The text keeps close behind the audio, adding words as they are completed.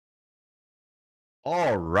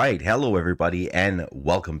All right. Hello, everybody, and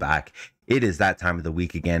welcome back. It is that time of the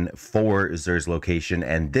week again for Zer's location.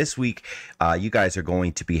 And this week, you guys are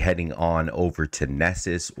going to be heading on over to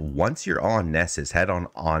Nessus. Once you're on Nessus, head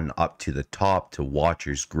on up to the top to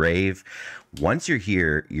Watcher's Grave. Once you're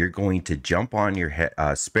here, you're going to jump on your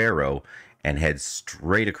Sparrow and head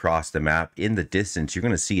straight across the map. In the distance, you're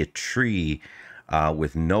going to see a tree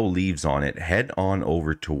with no leaves on it. Head on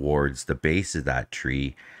over towards the base of that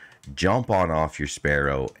tree, jump on off your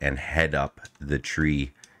Sparrow and head up the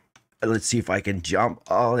tree. Let's see if I can jump.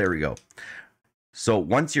 Oh, there we go. So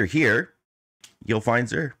once you're here, you'll find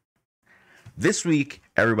Zer. This week,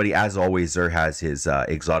 everybody, as always, Zer has his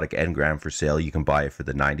exotic engram for sale. You can buy it for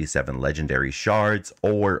the 97 legendary shards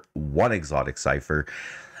or one exotic cipher.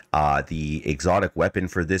 The exotic weapon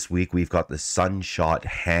for this week, we've got the Sunshot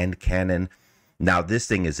hand cannon. Now, this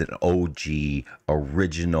thing is an OG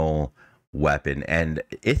original weapon, and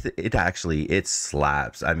it actually it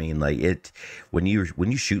slaps. I mean, like, it when you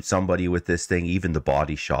shoot somebody with this thing, even the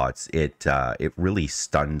body shots, it really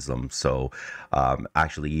stuns them. So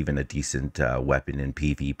actually, even a decent weapon in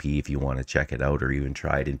PvP, if you want to check it out or even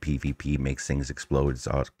try it in PvP, makes things explode. It's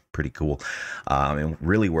pretty cool. It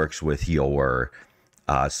really works with your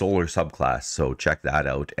solar subclass, so check that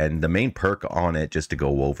out. And the main perk on it, just to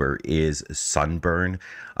go over, is Sunburn.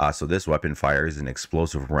 So this weapon fires an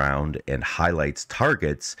explosive round and highlights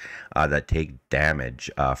targets that take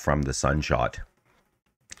damage from the sunshot.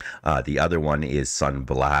 The other one is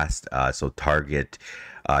Sunblast. So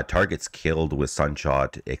targets killed with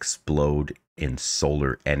sunshot explode in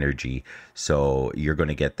solar energy. So you're going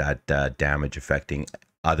to get that damage affecting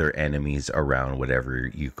other enemies around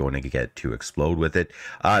whatever you're going to get to explode with it.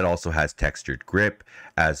 It also has textured grip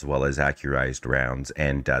as well as accurized rounds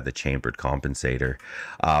and the chambered compensator.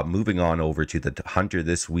 Moving on over to the hunter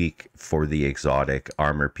this week for the exotic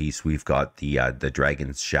armor piece, we've got the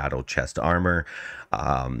Dragon's Shadow chest armor.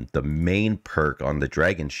 The main perk on the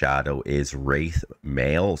Dragon Shadow is Wraith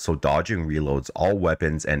Mail, so dodging reloads all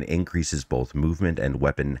weapons and increases both movement and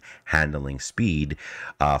weapon handling speed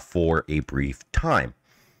for a brief time.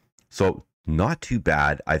 So not too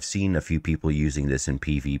bad. I've seen a few people using this in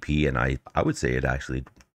PvP, and I would say it actually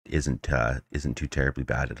isn't too terribly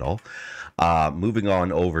bad at all. Moving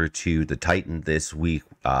on over to the Titan this week,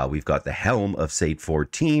 we've got the Helm of Sate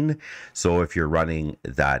 14. So if you're running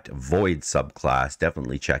that Void subclass,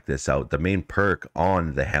 definitely check this out. The main perk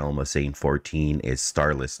on the Helm of Sate 14 is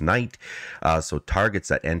Starless Night. So targets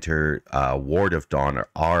that enter Ward of Dawn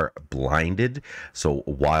are blinded. So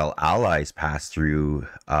while allies pass through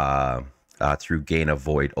Gain of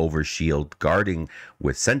Void over shield, guarding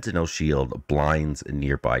with Sentinel Shield blinds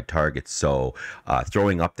nearby targets. So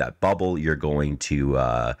throwing up that bubble, you're going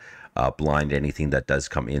to blind anything that does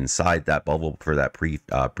come inside that bubble for that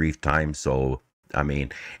brief time. So I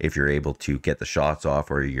mean, if you're able to get the shots off,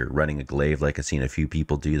 or you're running a glaive like I've seen a few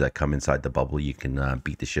people do that come inside the bubble, you can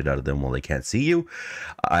beat the shit out of them while they can't see you.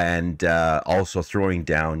 And also throwing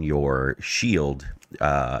down your shield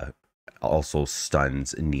also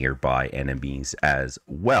stuns nearby enemies as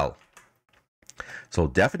well. So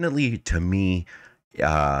definitely, to me,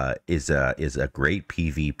 is a great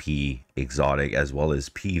PvP exotic, as well as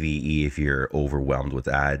PvE. If you're overwhelmed with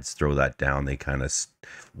ads, throw that down. They kind of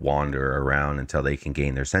wander around until they can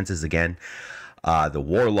gain their senses again. The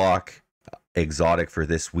Warlock exotic for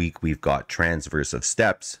this week, we've got Transverse of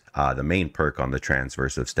Steps. The main perk on the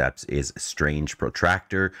Transverse of Steps is Strange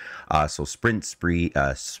Protractor. So sprint speed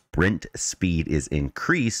is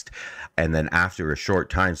increased, and then after a short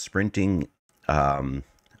time sprinting,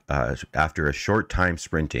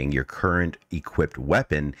 your current equipped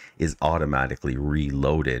weapon is automatically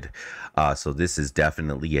reloaded. So this is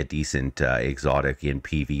definitely a decent exotic in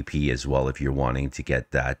PvP as well, if you're wanting to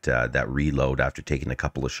get that reload after taking a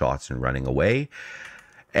couple of shots and running away.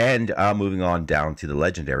 And moving on down to the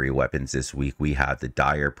legendary weapons this week, we have the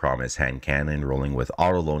Dire Promise hand cannon, rolling with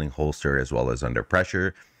auto-loading holster as well as under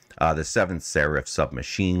pressure. The 7th Seraph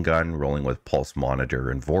submachine gun, rolling with pulse monitor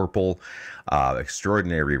and Vorpal.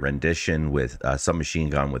 Extraordinary rendition with submachine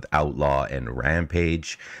gun with outlaw and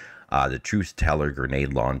rampage. The Truth Teller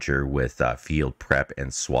grenade launcher with field prep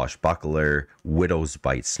and swashbuckler. Widow's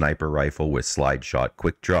Bite sniper rifle with slide shot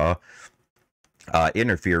quick draw.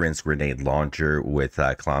 Interference grenade launcher with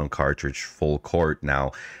clown cartridge full court.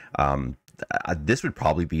 Now, this would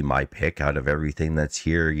probably be my pick out of everything that's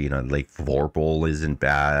here. You know, like Vorpal isn't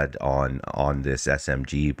bad on this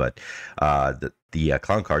SMG, but the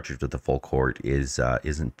clown cartridge with the full court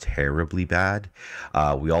isn't terribly bad.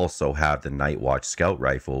 We also have the Night Watch scout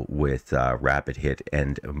rifle with rapid hit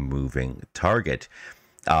and moving target.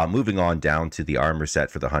 Moving on down to the armor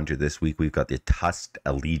set for the Hunter this week, we've got the Tusked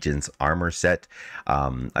Allegiance armor set.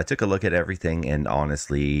 I took a look at everything, and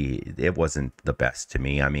honestly, it wasn't the best to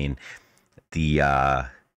me. I mean, the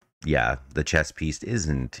the chest piece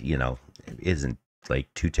isn't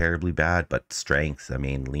like too terribly bad, but strength, I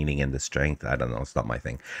mean, leaning into strength, I don't know, it's not my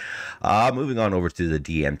thing. Moving on over to the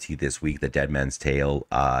DMT this week, the Dead Man's Tale.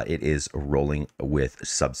 It is rolling with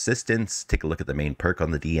Subsistence. Take a look at the main perk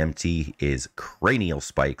on the DMT is Cranial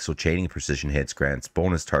Spike. So chaining precision hits grants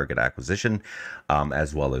bonus target acquisition,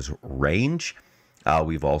 as well as range.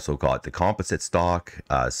 We've also got the composite stock,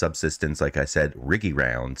 Subsistence, like I said, Riggy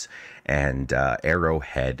Rounds, and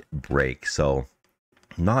Arrowhead Break. So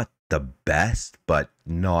not the best, but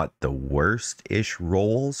not the worst-ish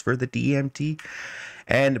rolls for the DMT.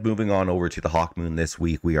 And moving on over to the Hawk Moon this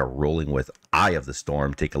week, we are rolling with Eye of the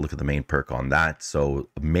Storm. Take a look at the main perk on that. So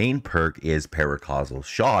main perk is Paracausal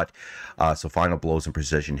Shot. So final blows and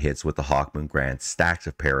precision hits with the Hawk Moon grant stacks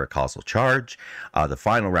of Paracausal Charge. The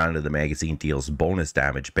final round of the magazine deals bonus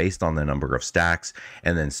damage based on the number of stacks,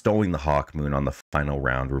 and then stowing the Hawk Moon on the final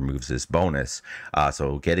round removes this bonus.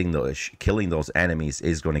 So killing those enemies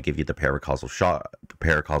is going to give you the Paracausal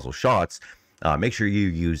shots. Make sure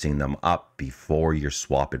you're using them up before you're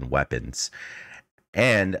swapping weapons.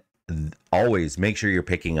 And always make sure you're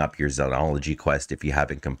picking up your Xenology quest if you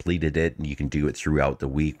haven't completed it. And you can do it throughout the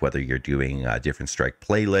week, whether you're doing different strike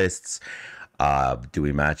playlists,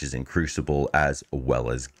 doing matches in Crucible, as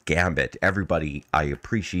well as Gambit. Everybody, I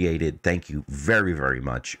appreciate it. Thank you very, very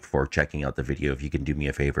much for checking out the video. If you can do me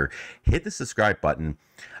a favor, hit the subscribe button.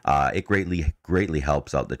 It greatly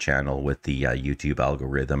helps out the channel with the YouTube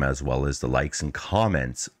algorithm, as well as the likes and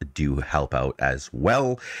comments do help out as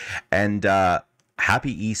well. And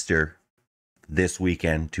happy Easter this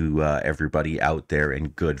weekend to everybody out there,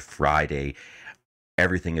 and Good Friday.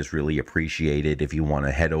 Everything is really appreciated. If you want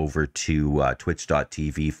to head over to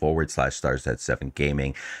twitch.tv/StarsAt7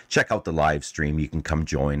 Gaming, check out the live stream. You can come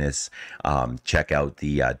join us. Check out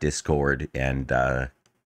the Discord, and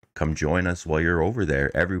come join us while you're over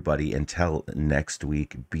there. Everybody, until next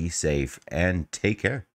week, be safe and take care.